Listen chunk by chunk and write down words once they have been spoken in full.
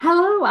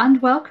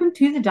and welcome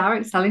to the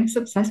Direct Selling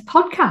Success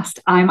Podcast.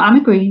 I'm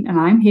Anna Green and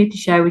I'm here to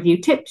share with you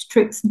tips,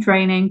 tricks, and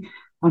training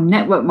on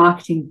network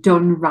marketing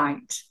done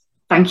right.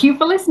 Thank you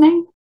for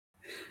listening.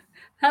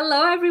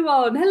 Hello,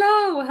 everyone.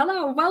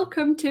 Hello.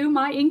 Welcome to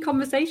my In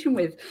Conversation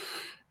With.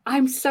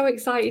 I'm so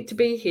excited to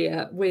be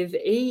here with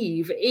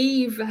Eve.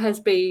 Eve has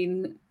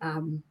been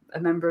a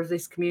member of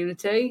this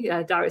community,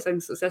 Direct Selling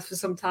Success, for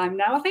some time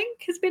now. I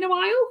think it's been a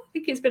while,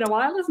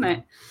 hasn't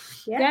it?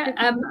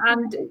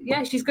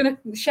 Yeah, she's going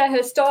to share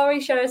her story,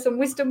 share some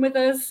wisdom with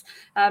us.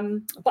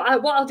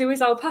 But what I'll do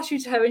is I'll pass you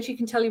to her and she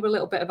can tell you a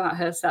little bit about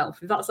herself.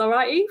 If that's all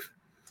right, Eve?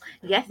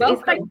 Yes, it is.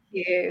 Thank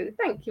you.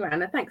 Thank you,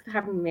 Anna. Thanks for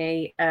having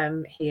me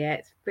here.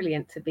 It's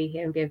brilliant to be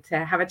here and be able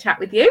to have a chat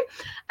with you.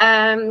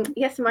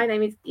 Yes, my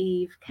name is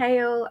Eve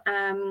Cale,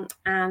 and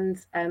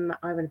I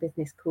run a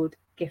business called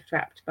Gift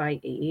Wrapped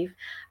by Eve.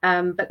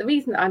 But the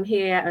reason that I'm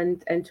here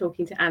and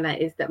talking to Anna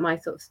is that my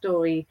sort of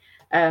story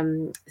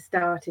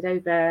started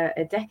over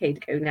a decade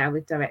ago now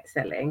with direct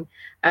selling.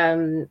 But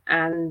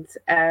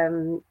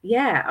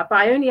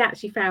I only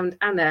actually found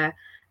Anna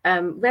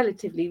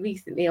relatively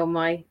recently on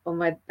my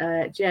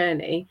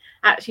journey,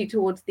 actually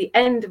towards the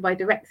end of my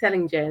direct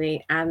selling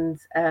journey, and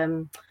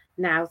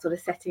now sort of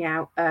setting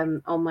out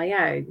on my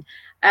own.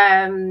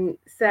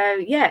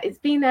 It's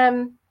been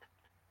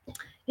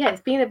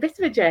a bit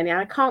of a journey.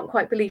 I can't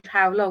quite believe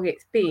how long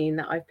it's been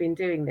that I've been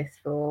doing this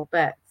for,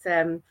 but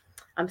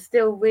I'm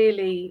still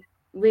really,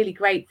 really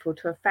grateful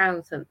to have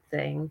found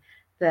something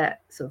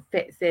that sort of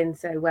fits in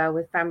so well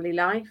with family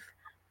life.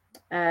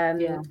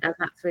 And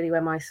that's really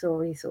where my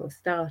story sort of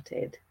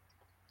started.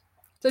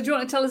 So do you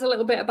want to tell us a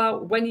little bit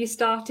about when you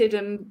started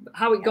and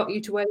how it got you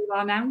to where you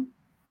are now?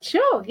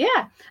 Sure,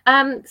 yeah.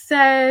 I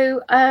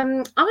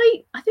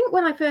think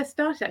when I first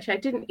started, actually, I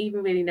didn't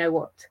even really know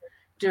what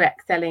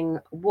direct selling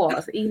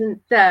was, even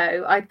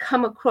though I'd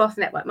come across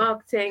network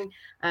marketing,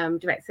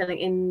 direct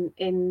selling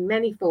in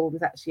many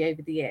forms actually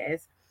over the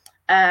years.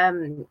 I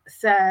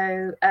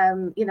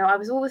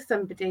was always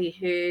somebody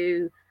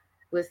who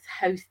was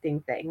hosting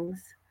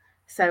things.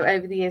 So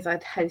over the years,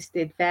 I'd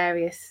hosted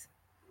various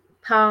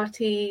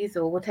parties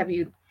or whatever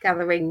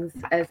gatherings,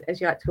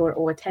 as you like to call it,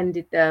 or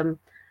attended them.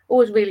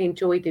 Always really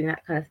enjoyed doing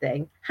that kind of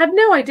thing. Had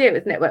no idea it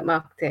was network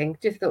marketing.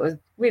 Just thought it was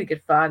really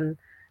good fun.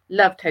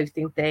 Loved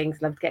hosting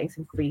things. Loved getting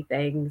some free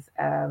things.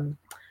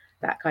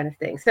 That kind of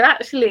thing. So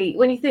actually,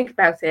 when you think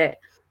about it,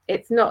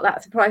 it's not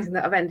that surprising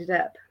that I've ended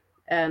up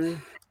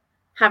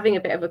having a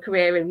bit of a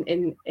career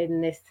in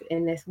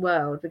this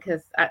world,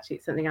 because actually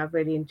it's something I've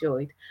really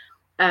enjoyed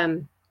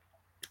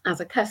as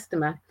a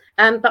customer.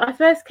 But I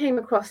first came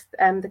across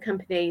the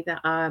company that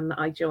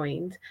I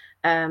joined,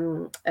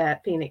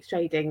 Phoenix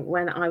Trading,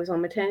 when I was on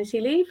maternity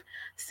leave.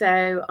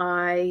 So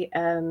I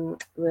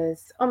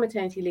was on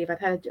maternity leave. I'd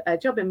had a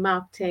job in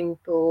marketing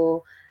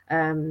for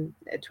 12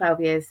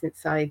 years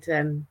since I'd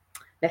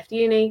left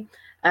uni.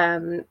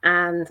 And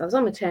I was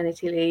on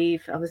maternity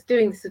leave. I was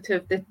doing sort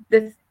of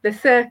the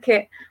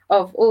circuit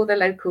of all the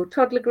local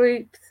toddler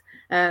groups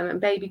and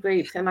baby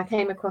groups, and I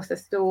came across a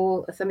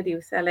stall. Somebody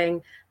was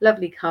selling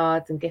lovely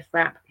cards and gift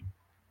wrap.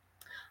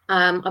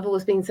 I've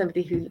always been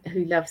somebody who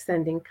loves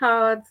sending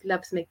cards,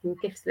 loves making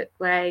gifts look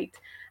great,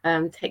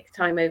 takes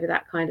time over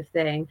that kind of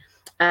thing.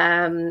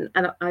 And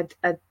I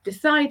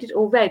decided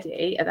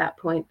already at that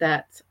point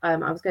that I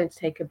was going to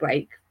take a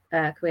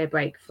career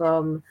break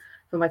from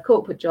my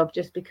corporate job,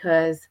 just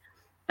because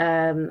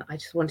I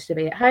just wanted to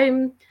be at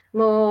home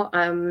more.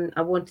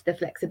 I wanted the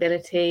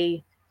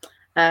flexibility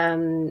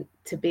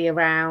to be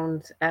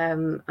around,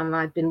 and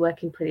I'd been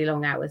working pretty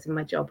long hours in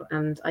my job,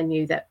 and I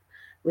knew that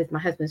with my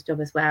husband's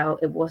job as well,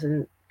 it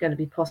wasn't going to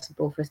be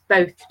possible for us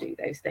both to do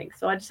those things.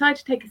 So I decided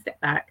to take a step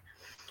back.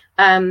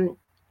 I've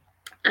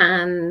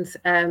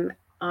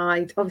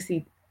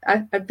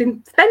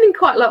been spending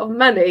quite a lot of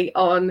money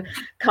on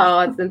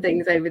cards and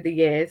things over the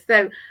years.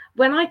 So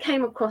when I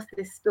came across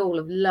this stall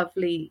of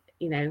lovely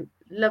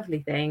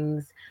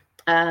things,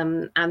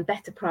 and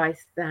better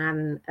price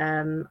than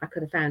I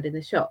could have found in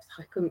the shops,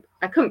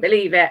 I couldn't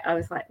believe it. I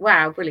was like,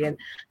 wow, brilliant.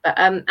 But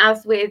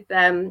as with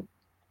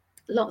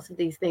lots of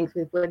these things,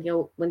 with when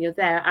you're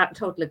there at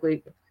toddler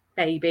group,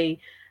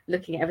 baby,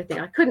 looking at everything,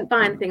 I couldn't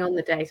buy anything on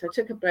the day, so I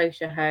took a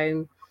brochure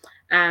home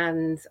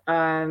and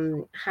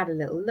had a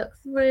little look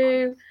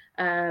through,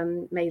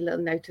 made a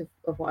little note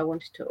of what I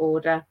wanted to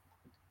order,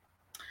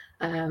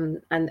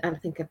 and I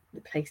think I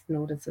placed an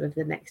order sort of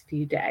the next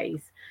few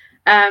days.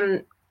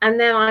 And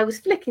then I was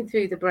flicking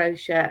through the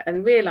brochure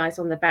and realised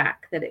on the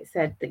back that it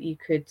said that you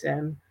could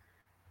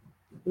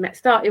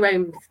start your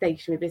own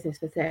stationery business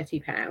for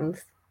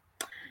 £30.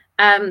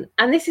 And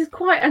this is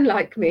quite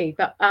unlike me,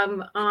 but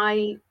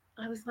I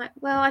was like,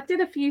 well, I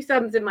did a few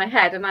sums in my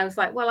head, and I was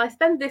like, well, I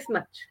spend this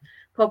much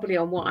probably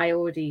on what I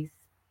already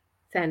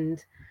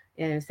send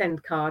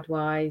card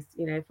wise.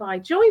 If I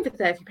join for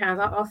 £30,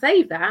 I'll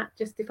save that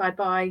just if I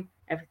buy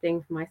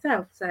everything for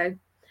myself. So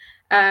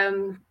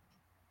that.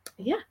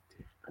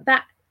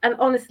 And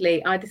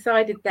honestly, I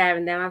decided there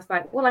and then, I was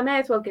like, well, I may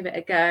as well give it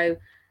a go.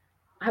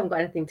 I haven't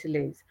got anything to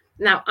lose.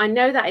 Now, I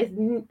know that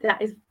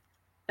is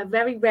a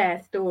very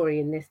rare story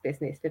in this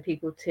business for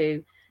people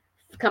to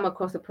come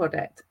across a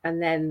product and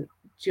then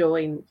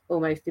join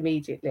almost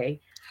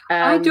immediately.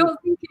 I don't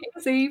think it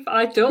is, Eve.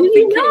 I Do don't you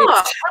think it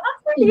not? is. Oh,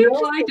 that's really No,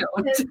 I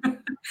interesting. don't.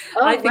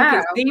 Oh, I think wow.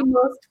 it's the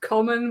most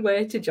common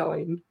way to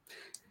join.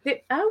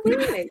 Oh,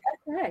 really?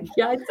 Okay.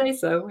 Yeah, I'd say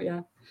so.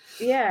 Yeah.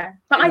 Yeah,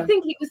 but Yeah. I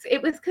think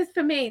it was because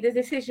for me the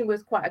decision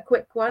was quite a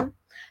quick one.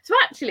 So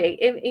actually,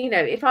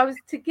 if I was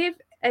to give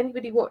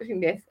anybody watching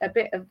this a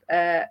bit of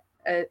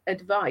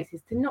advice,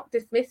 is to not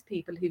dismiss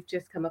people who've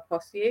just come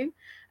across you,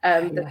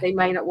 that they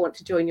may not want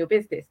to join your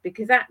business,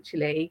 because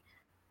actually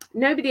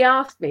nobody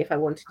asked me if I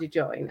wanted to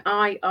join.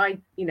 I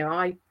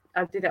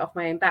did it off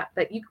my own bat,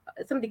 but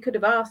somebody could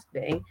have asked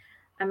me,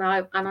 and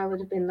I would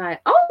have been like,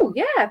 oh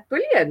yeah,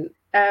 brilliant.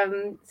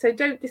 So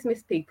don't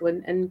dismiss people,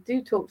 and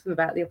do talk to them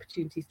about the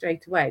opportunity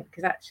straight away,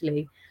 because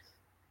actually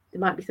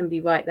there might be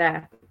somebody right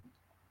there.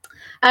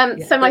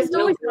 So my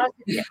story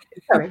started.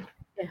 Sorry.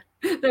 Yeah.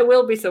 There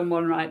will be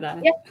someone right there.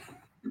 Yeah.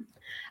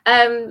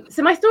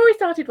 So my story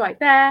started right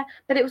there,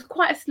 but it was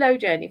quite a slow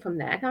journey from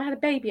there. I had a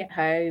baby at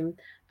home,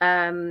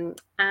 and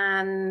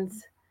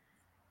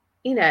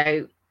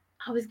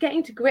I was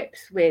getting to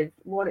grips with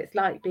what it's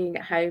like being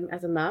at home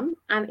as a mum,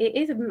 and it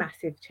is a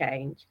massive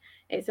change.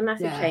 It's a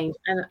massive change,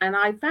 and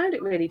I found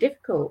it really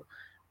difficult.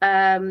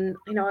 I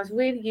was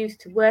really used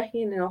to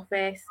working in an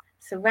office,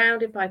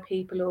 surrounded by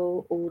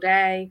people all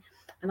day,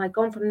 and I'd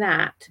gone from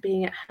that to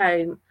being at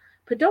home,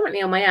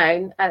 predominantly on my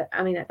own. At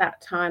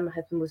that time, my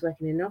husband was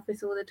working in an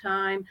office all the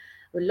time,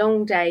 with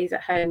long days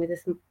at home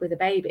with a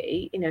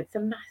baby. It's a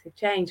massive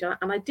change,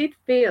 and I did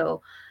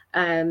feel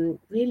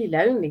really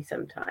lonely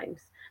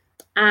sometimes.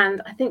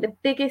 And I think the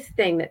biggest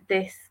thing that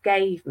this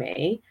gave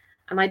me,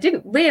 and I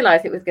didn't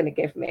realize it was going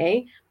to give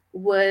me,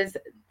 was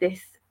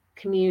this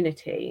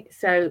community.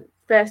 So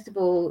first of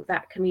all,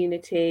 that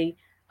community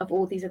of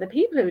all these other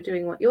people who are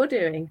doing what you're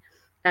doing.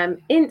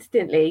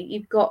 Instantly,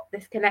 you've got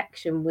this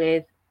connection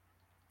with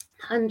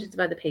hundreds of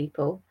other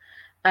people,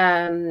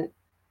 who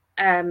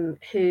are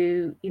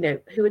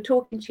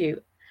talking to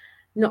you,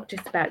 not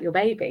just about your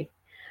baby,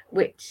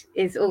 which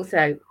is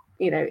also,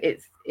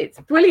 it's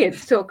brilliant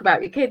to talk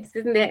about your kids,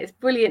 isn't it? It's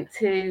brilliant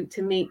to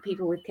meet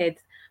people with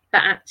kids,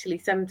 but actually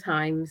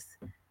sometimes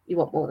you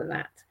want more than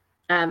that.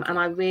 And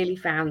I really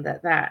found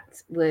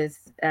that was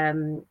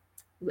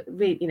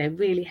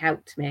really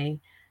helped me,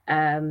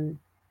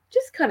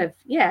 just kind of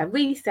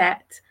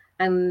reset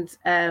and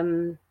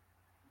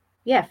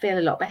feel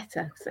a lot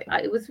better. So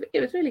it was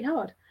really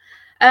hard.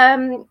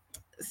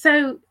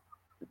 So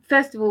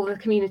first of all, the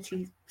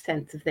community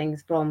sense of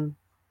things from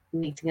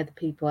meeting other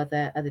people,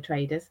 other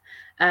traders.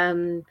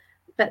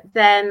 But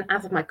then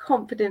as my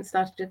confidence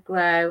started to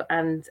grow,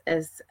 and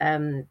as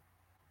my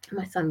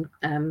son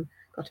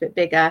got a bit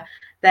bigger,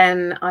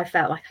 then I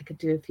felt like I could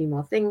do a few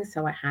more things.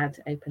 So I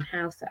had open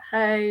house at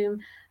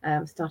home,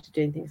 started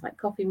doing things like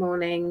coffee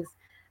mornings,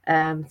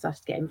 started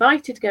to get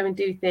invited to go and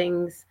do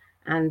things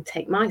and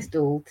take my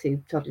stall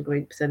to toddler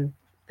groups and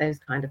those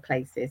kind of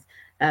places,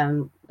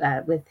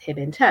 with him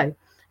in tow.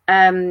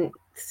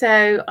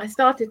 So I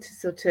started to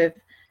sort of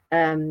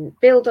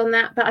build on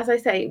that. But as I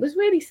say, it was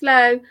really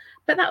slow,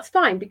 but that's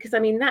fine, because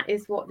that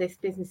is what this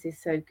business is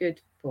so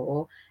good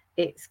for.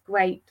 It's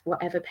great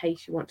whatever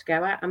pace you want to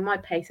go at, and my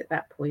pace at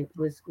that point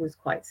was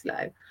quite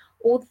slow.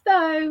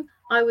 Although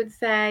I would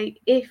say,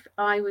 if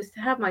I was to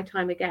have my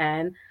time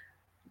again,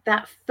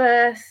 that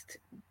first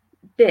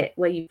bit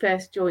where you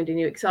first joined and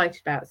you're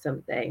excited about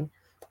something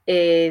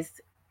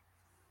is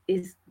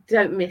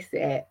don't miss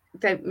it,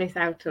 don't miss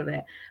out on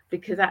it,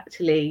 because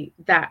actually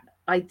that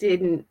I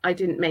didn't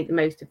make the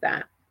most of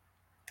that,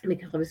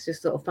 because I was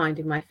just sort of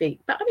finding my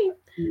feet. But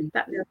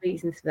that there are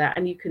reasons for that,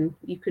 and you can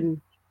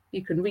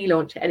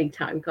relaunch at any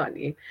time, can't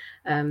you?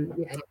 So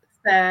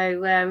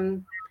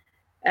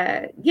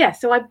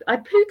I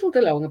pootled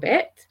along a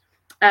bit,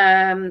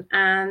 and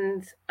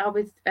I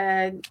was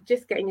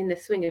just getting in the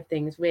swing of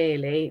things,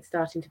 really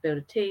starting to build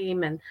a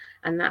team and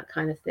that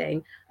kind of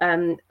thing,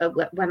 when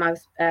I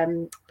was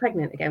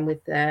pregnant again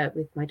with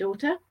my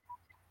daughter.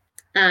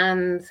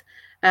 And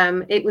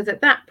it was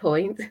at that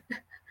point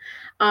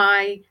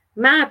I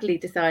madly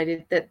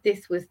decided that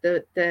this was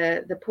the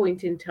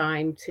point in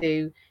time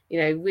to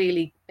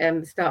really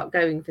start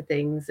going for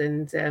things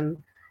and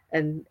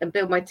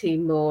build my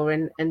team more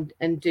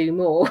and do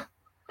more.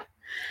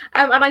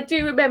 And I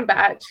do remember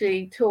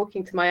actually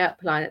talking to my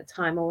upline at the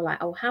time. I was like,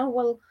 oh, how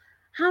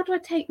do I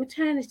take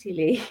maternity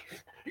leave?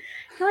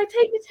 Can I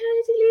take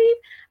maternity leave?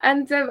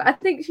 And I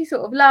think she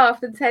sort of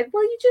laughed and said,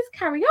 well, you just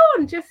carry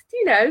on, just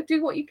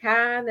do what you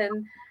can.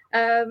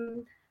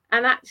 And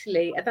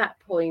actually at that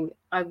point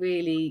I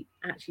really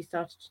actually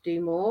started to do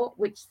more,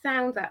 which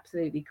sounds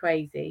absolutely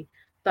crazy,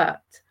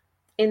 but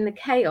in the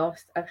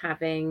chaos of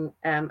having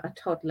a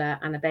toddler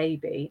and a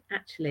baby,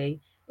 actually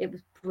it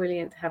was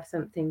brilliant to have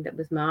something that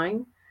was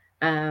mine,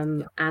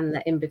 and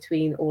that in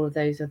between all of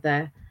those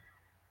other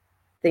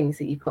things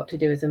that you've got to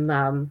do as a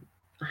mum,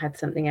 I had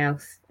something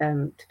else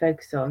to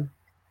focus on.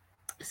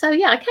 So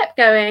yeah, I kept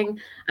going.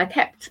 I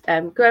kept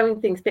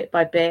growing things bit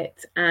by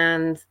bit,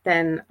 and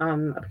then I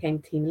became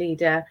team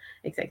leader,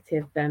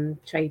 executive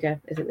trader,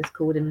 as it was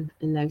called in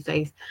those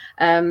days,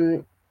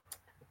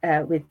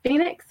 with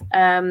Phoenix,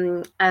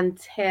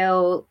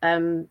 until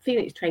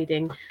Phoenix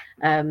Trading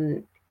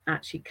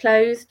actually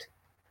closed.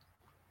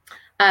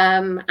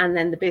 And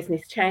then the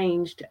business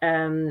changed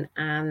and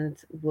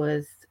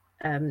was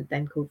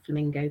then called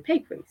Flamingo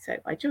Papery. So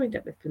I joined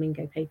up with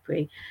Flamingo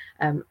Papery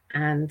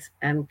and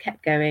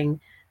kept going.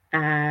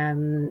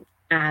 And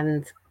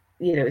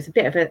it was a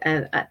bit of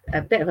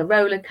a bit of a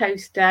roller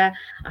coaster.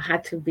 I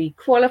had to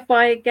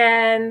re-qualify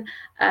again,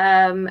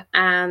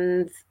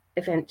 and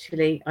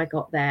eventually I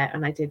got there,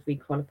 and I did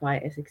re-qualify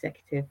as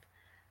executive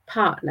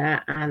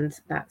partner, and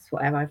that's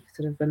where I've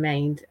sort of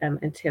remained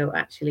until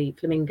actually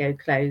Flamingo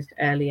closed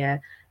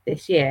earlier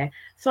this year.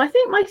 So I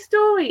think my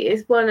story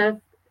is one of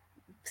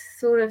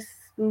sort of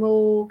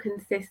small,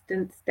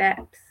 consistent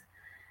steps,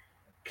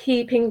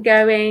 keeping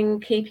going,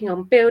 keeping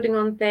on building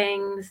on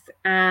things,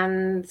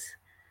 and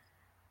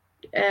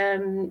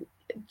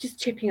just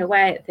chipping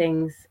away at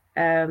things.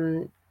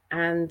 And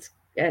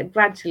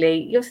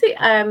gradually, you'll see.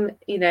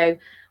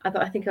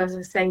 I think I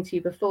was saying to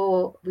you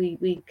before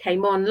we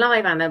came on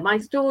live, Anna. My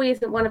story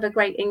isn't one of a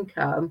great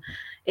income.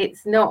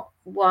 It's not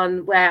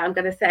one where I'm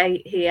going to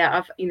say here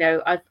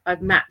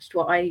I've matched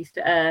what I used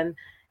to earn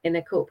in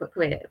a corporate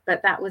career,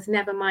 but that was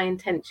never my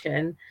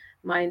intention.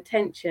 My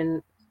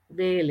intention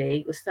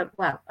really was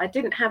I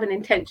didn't have an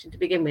intention to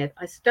begin with.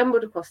 I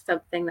stumbled across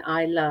something that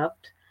I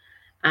loved,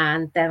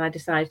 and then I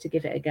decided to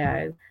give it a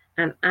go.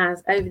 And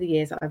as over the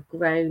years, I've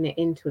grown it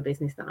into a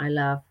business that I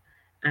love,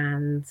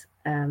 and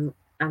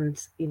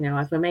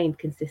I've remained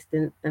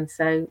consistent, and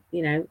so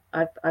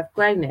I've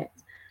grown it.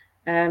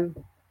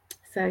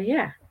 So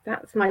yeah,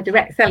 that's my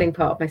direct selling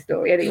part of my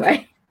story,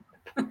 anyway.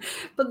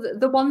 But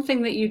the one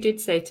thing that you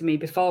did say to me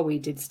before we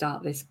did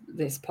start this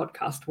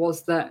podcast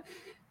was that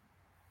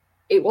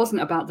it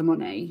wasn't about the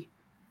money,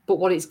 but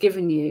what it's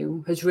given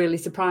you has really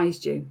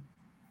surprised you.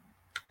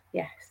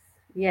 Yes,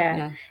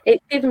 yeah.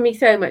 It's given me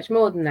so much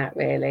more than that,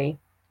 really.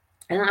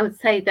 And I would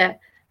say that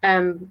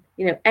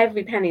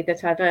every penny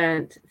that I've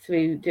earned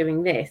through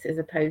doing this, as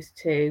opposed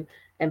to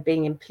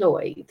being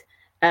employed,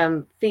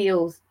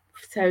 feels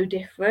so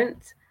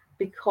different,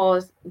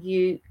 because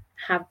you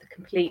have the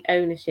complete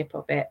ownership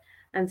of it,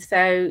 and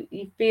so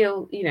you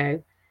feel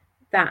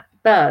that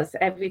buzz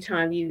every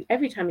time you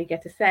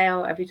get a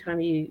sale, every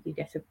time you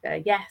get a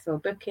yes or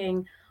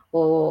booking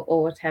or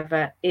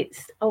whatever.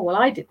 It's, oh well,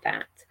 I did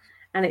that,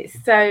 and it's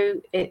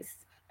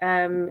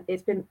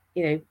been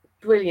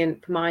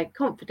brilliant for my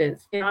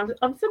confidence. I'm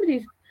somebody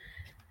who's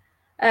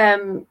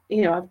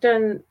I've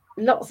done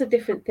lots of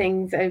different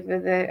things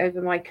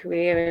over my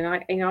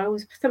career, and I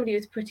was somebody who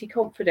was pretty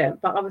confident,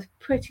 but I was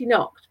pretty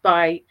knocked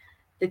by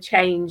the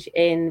change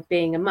in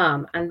being a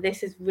mum, and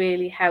this has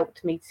really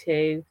helped me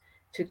to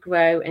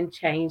grow and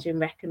change and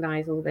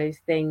recognize all those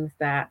things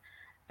that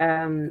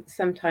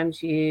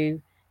sometimes you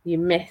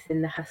miss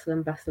in the hustle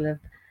and bustle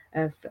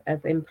of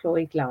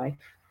employed life.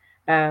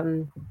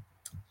 And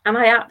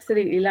I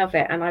absolutely love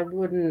it, and I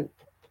wouldn't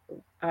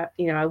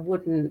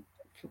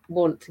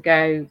want to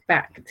go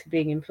back to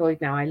being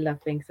employed now. I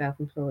love being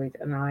self-employed,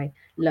 and I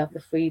love the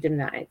freedom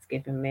that it's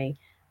given me,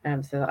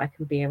 so that I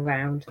can be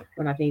around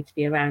when I need to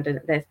be around. And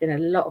there's been a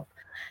lot of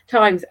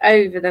times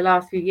over the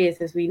last few years,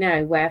 as we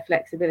know, where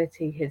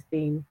flexibility has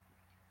been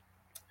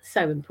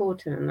so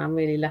important, and I'm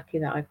really lucky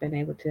that I've been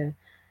able to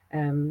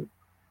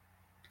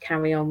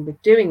carry on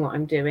with doing what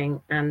I'm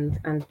doing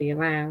and be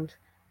around.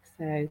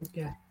 So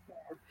yeah.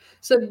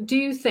 So do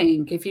you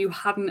think if you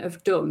hadn't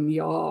have done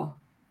your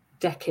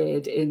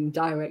decade in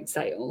direct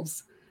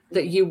sales,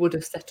 that you would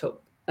have set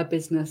up a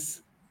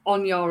business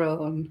on your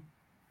own,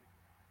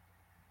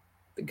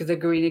 the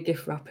greener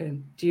gift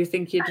wrapping? Do you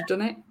think you'd have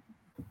done it?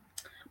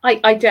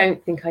 I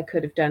don't think I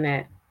could have done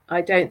it.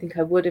 I don't think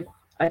I would have.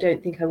 I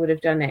don't think I would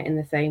have done it in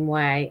the same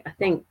way. I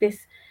think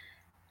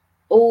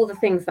all the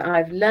things that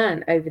I've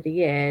learned over the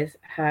years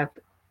have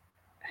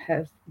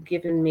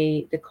given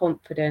me the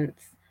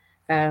confidence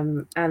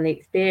and the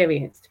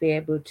experience to be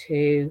able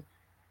to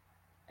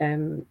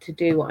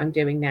do what I'm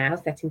doing now,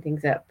 setting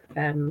things up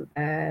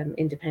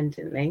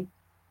independently.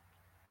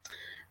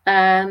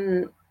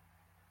 I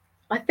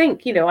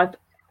think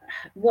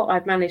what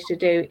I've managed to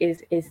do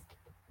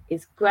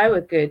is grow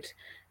a good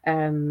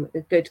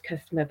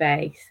customer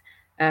base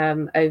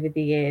over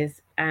the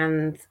years,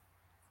 and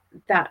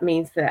that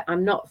means that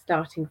I'm not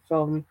starting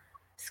from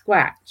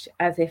scratch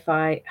as if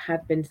I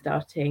had been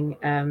starting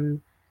a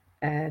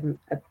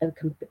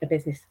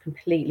business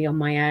completely on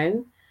my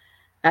own.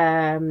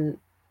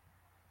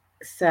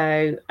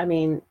 So, I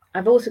mean,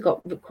 I've also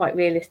got quite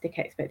realistic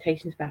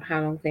expectations about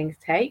how long things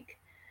take,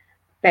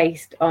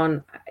 based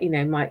on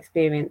my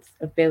experience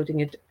of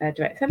building a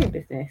direct selling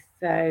business.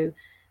 So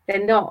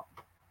they're not,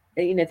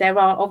 there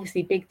are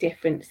obviously big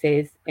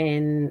differences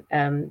in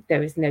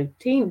there is no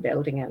team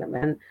building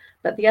element,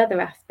 but the other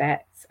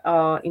aspects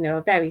are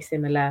are very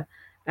similar.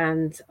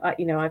 And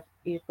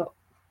you've got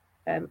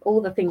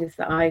all the things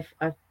that I've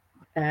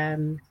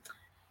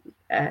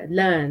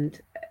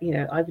learned,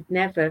 I would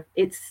never.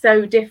 It's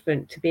so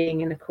different to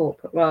being in a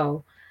corporate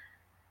role.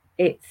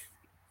 It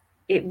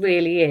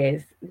really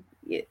is,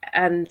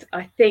 and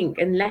I think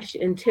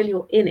until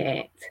you're in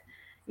it,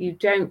 you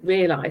don't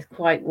realise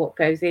quite what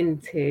goes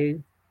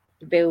into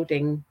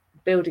building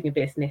a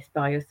business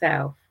by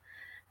yourself.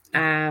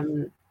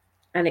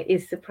 And it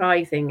is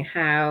surprising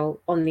how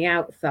on the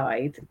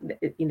outside,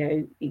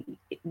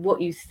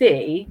 what you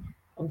see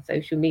on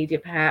social media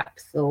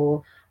perhaps,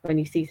 or when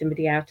you see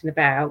somebody out and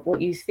about,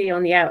 what you see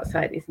on the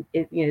outside is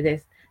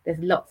there's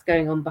lots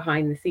going on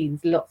behind the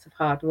scenes, lots of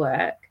hard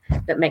work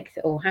that makes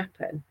it all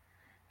happen.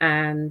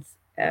 And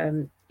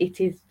it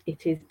is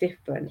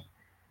different.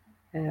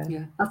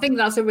 Yeah, I think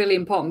that's a really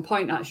important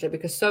point, actually,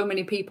 because so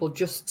many people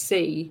just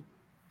see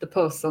the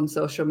posts on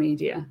social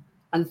media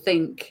and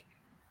think,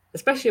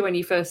 especially when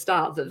you first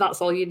start, that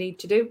that's all you need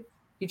to do.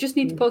 You just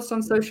need to post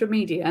on social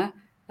media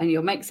and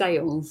you'll make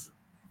sales.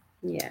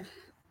 Yeah.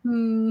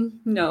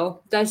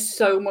 No, there's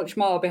so much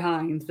more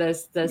behind.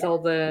 There's all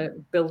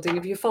the building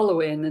of your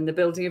following and the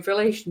building of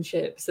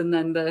relationships, and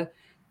then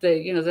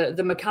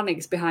the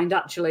mechanics behind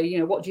actually,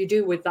 what do you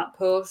do with that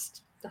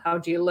post? How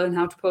do you learn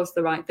how to post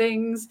the right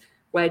things?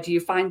 Where do you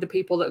find the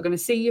people that are going to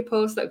see your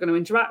post, that are going to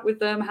interact with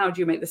them? How do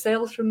you make the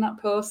sales from that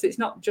post? It's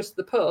not just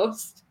the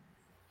post.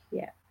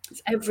 Yeah.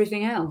 It's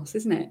everything else,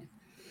 isn't it?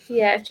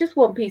 Yeah, it's just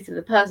one piece of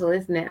the puzzle,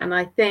 isn't it? And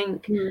I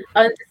think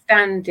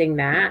understanding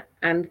that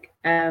and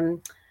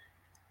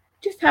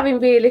just having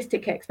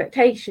realistic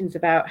expectations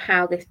about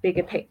how this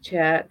bigger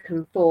picture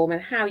can form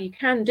and how you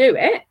can do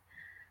it,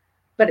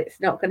 but it's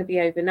not going to be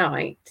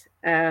overnight,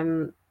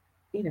 as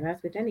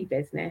with any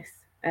business.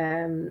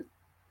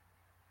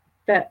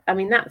 But I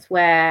mean, that's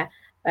where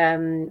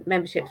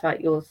memberships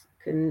like yours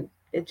are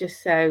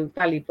just so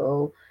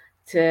valuable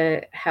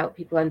to help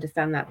people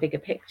understand that bigger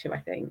picture, I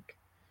think.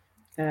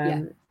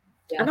 And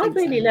I've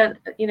really learned,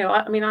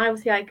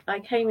 obviously I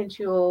came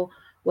into your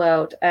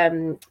world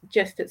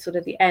just at sort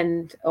of the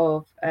end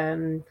of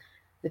the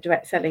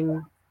direct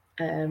selling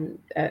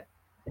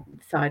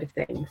side of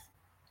things.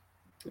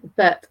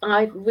 But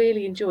I've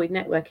really enjoyed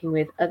networking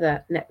with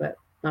other network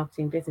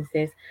marketing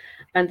businesses,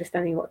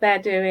 understanding what they're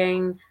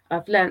doing.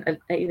 I've learned,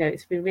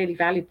 it's been really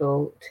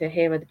valuable to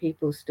hear other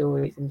people's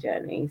stories and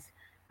journeys,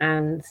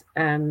 and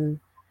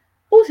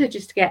also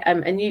just to get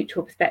a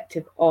neutral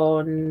perspective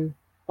on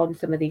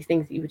some of these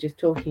things that you were just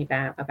talking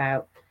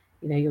about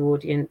your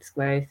audience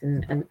growth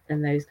and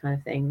those kind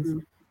of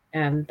things.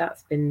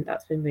 That's been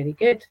really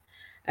good,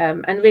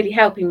 and really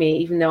helping me,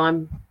 even though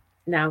I'm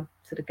now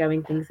sort of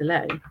going things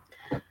alone.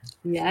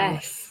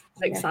 Yes,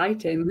 it's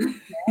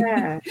exciting.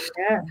 Yeah.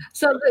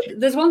 So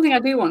there's one thing I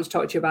do want to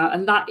talk to you about,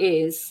 and that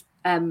is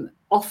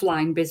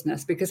offline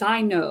business, because I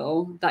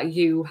know that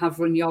you have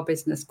run your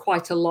business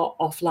quite a lot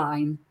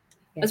offline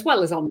as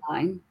well as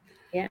online.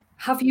 Yeah.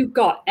 Have you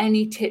got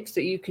any tips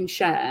that you can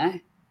share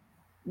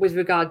with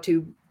regard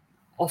to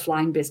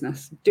offline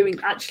business, doing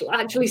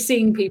actually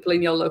seeing people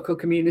in your local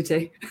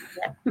community?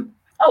 Yeah.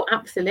 Oh,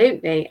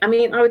 absolutely. I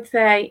mean, I would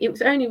say it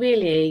was only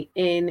really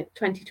in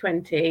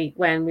 2020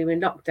 when we were in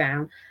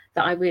lockdown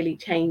that I really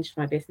changed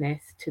my business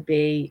to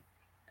be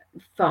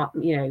far,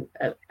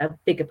 a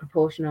bigger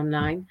proportion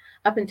online.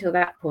 Up until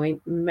that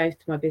point,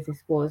 most of my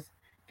business was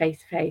face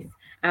to face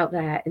out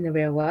there in the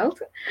real world.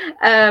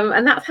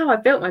 And that's how I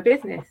built my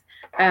business,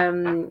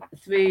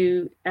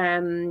 through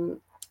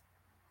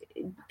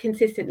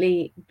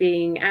consistently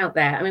being out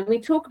there. I mean, we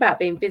talk about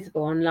being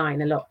visible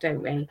online a lot,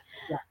 don't we?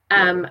 Yeah.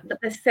 But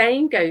the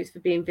same goes for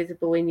being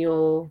visible in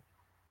your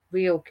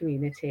real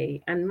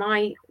community. And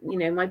my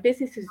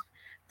business is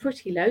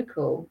pretty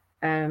local.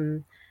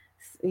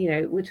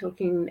 We're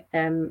talking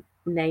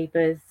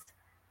neighbours,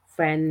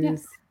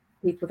 friends,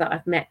 people that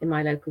I've met in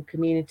my local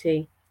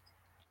community.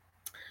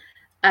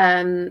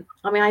 I mean,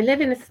 I live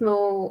in a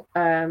small,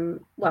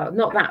 well,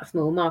 not that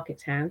small market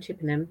town,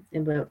 Chippenham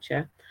in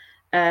Wiltshire.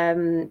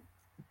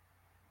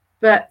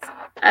 But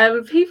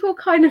people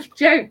kind of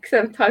joke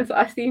sometimes that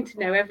I seem to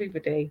know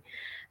everybody.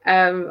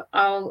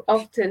 I'll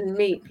often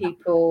meet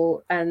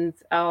people and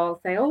I'll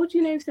say, "Oh, do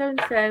you know so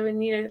and so?"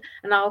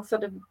 And I'll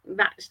sort of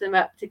match them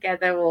up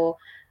together, or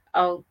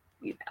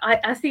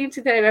I seem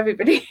to know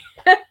everybody.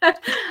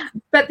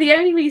 But the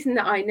only reason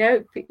that I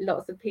know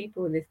lots of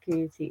people in this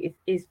community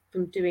is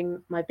from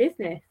doing my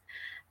business,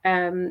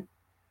 and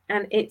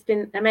it's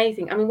been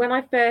amazing. I mean,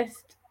 I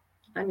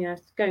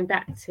was going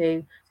back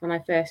to when I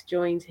first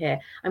joined here.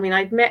 I mean,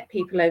 I'd met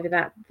people over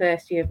that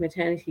first year of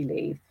maternity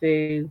leave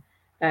through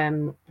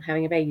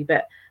having a baby,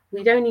 but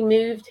we'd only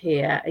moved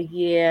here a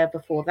year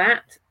before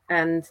that.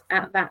 And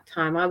at that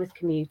time, I was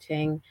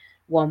commuting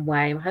one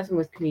way, my husband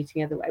was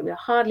commuting the other way. We were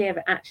hardly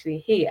ever actually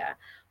here.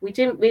 We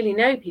didn't really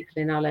know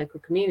people in our local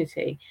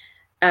community.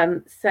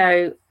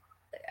 So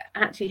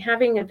actually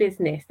having a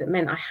business that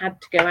meant I had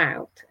to go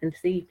out and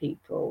see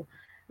people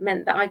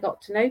meant that I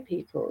got to know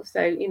people. So,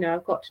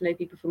 I've got to know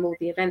people from all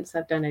the events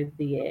I've done over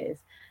the years,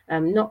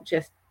 not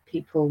just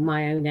people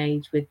my own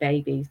age with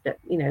babies, but,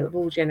 of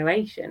all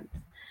generations.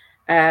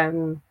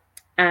 And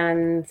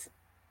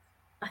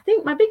I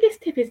think my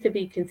biggest tip is to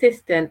be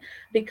consistent,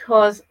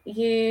 because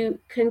you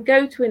can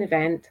go to an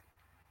event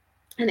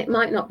and it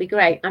might not be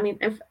great. I mean,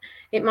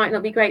 it might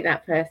not be great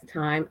that first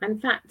time. In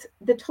fact,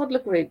 the toddler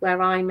group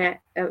where I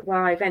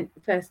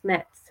first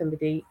met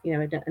somebody,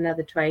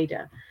 another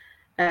trader,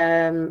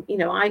 I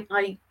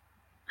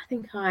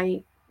think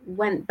I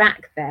went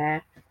back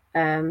there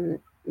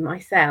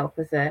myself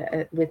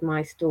with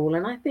my stall,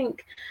 and I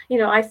think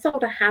I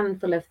sold a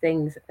handful of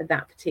things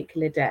that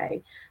particular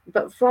day,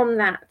 but from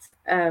that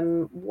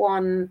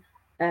one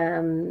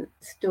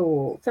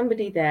stall,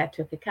 somebody there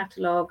took a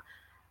catalogue.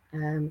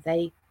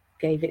 They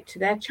gave it to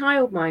their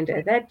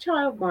childminder. Their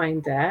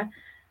childminder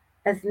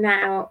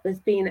has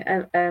been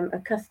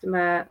a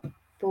customer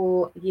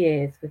for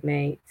years with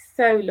me.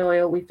 So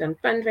loyal. We've done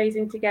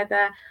fundraising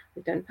together.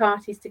 We've done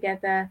parties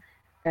together.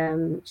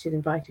 She's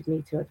invited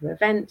me to other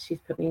events.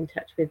 She's put me in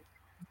touch with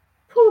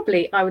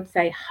probably, I would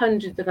say,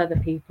 hundreds of other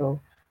people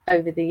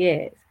over the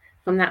years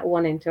from that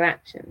one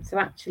interaction. So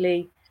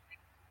actually,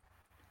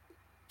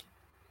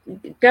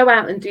 go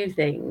out and do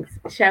things,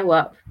 show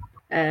up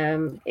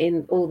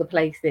in all the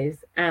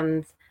places,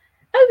 and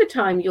over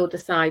time you'll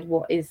decide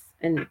what is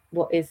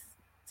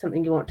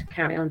something you want to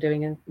carry on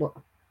doing and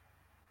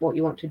what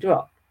you want to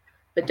drop.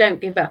 But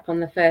don't give up on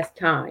the first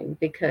time,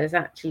 because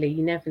actually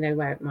you never know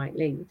where it might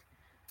lead.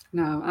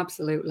 No,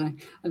 absolutely.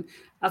 And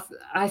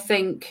I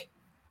think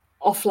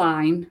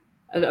offline,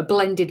 a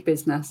blended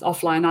business,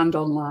 offline and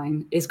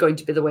online, is going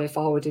to be the way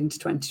forward into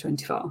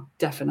 2024,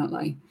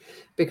 definitely,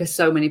 because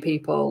so many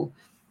people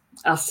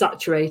are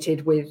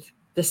saturated with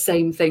the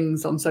same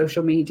things on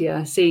social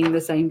media, seeing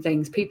the same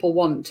things. People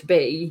want to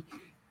be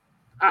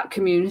at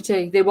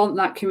community. They want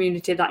that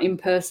community, that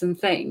in-person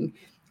thing.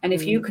 And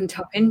if you can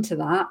tap into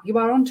that, you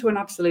are onto an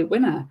absolute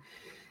winner.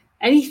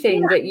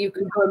 Anything that you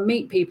can go and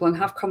meet people and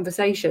have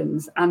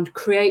conversations and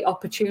create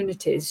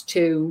opportunities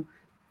to,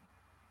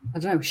 I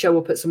don't know, show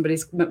up at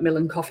somebody's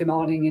Macmillan coffee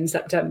morning in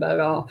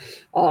September,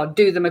 or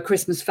do them a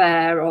Christmas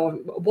fair or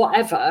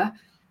whatever,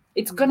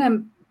 it's going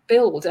to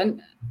build.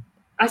 And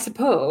I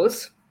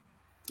suppose,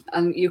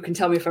 and you can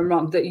tell me if I'm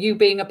wrong, that you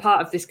being a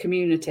part of this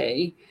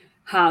community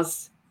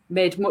has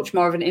made much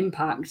more of an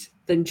impact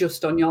than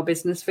just on your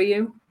business for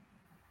you.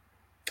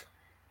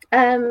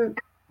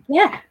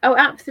 Yeah. Oh,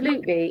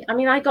 absolutely. I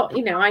mean, I know,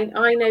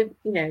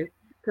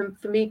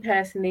 for me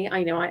personally,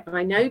 I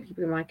know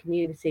people in my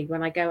community.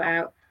 When I go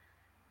out,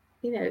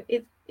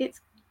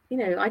 it's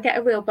I get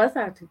a real buzz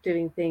out of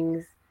doing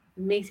things,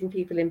 meeting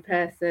people in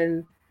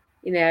person.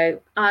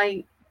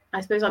 I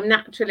suppose I'm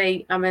an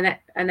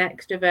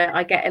extrovert.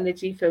 I get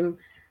energy from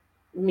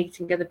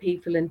meeting other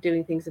people and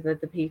doing things with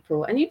other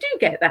people, and you do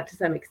get that to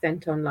some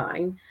extent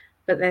online,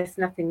 but there's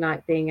nothing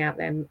like being out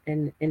there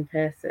in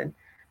person.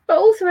 But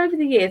also over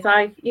the years,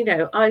 I've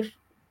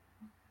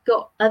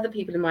got other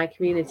people in my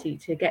community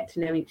to get to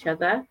know each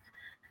other.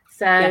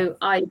 So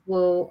I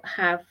will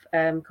have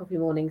coffee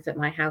mornings at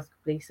my house,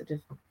 probably sort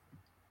of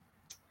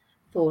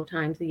 4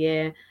 times a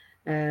year.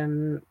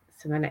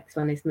 So my next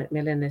one is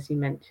Macmillan, as you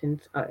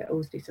mentioned. I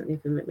always do something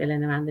for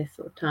Macmillan around this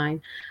sort of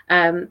time.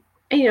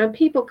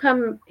 People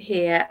come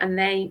here and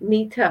they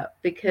meet up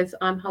because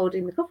I'm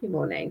holding the coffee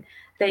morning.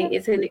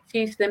 It's an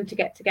excuse for them to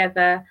get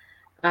together.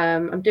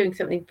 I'm doing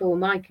something for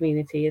my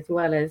community as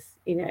well as,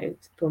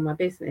 for my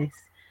business.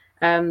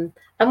 And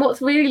what's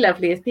really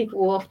lovely is people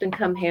will often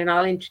come here and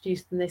I'll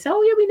introduce them. They say,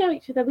 "Oh yeah, we know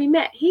each other. We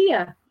met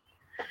here."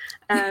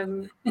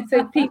 So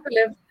people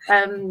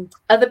have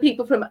other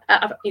people from,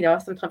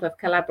 sometimes I've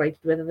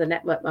collaborated with other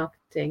network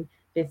marketing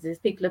businesses.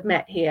 People have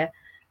met here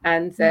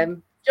and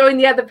joined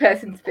the other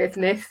person's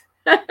business.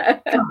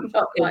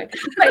 Not mine.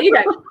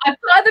 But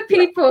I've got other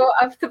people.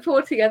 I'm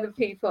supporting other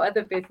people,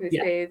 other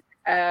businesses.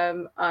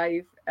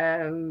 I've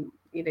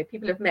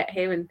people have met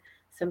here and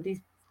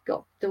somebody's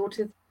got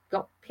daughters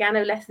got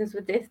piano lessons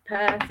with this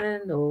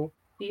person, or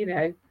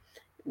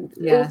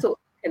all sorts of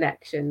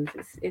connections.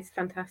 It's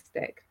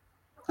fantastic.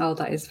 Oh,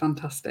 that is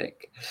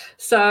fantastic.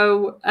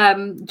 So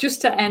just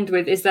to end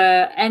with, is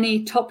there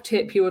any top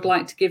tip you would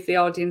like to give the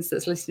audience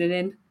that's listening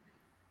in?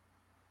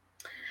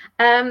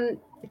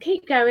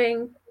 Keep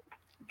going,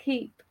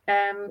 keep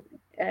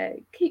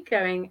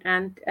going,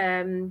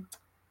 and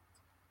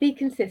be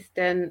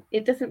consistent.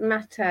 It doesn't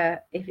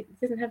matter if it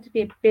doesn't have to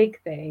be a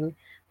big thing,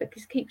 but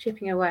just keep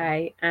chipping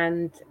away,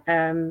 and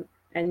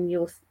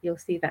you'll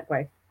see that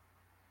growth.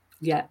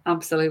 Yeah,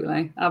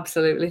 absolutely.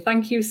 Absolutely.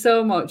 Thank you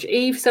so much,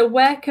 Eve. So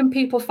where can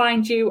people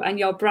find you and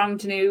your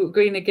brand new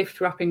Greener gift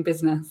wrapping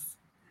business?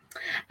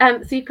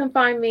 So you can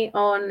find me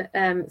on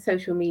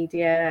social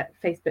media,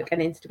 Facebook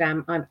and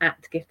Instagram. I'm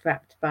at Gift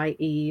Wrapped by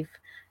Eve.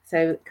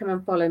 So come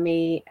and follow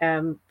me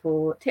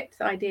for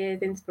tips,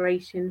 ideas,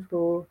 inspiration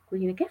for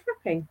greener gift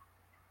wrapping.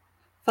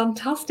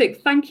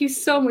 Fantastic. Thank you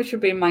so much for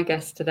being my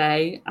guest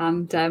today.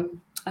 And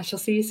I shall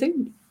see you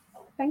soon.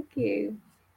 Thank you.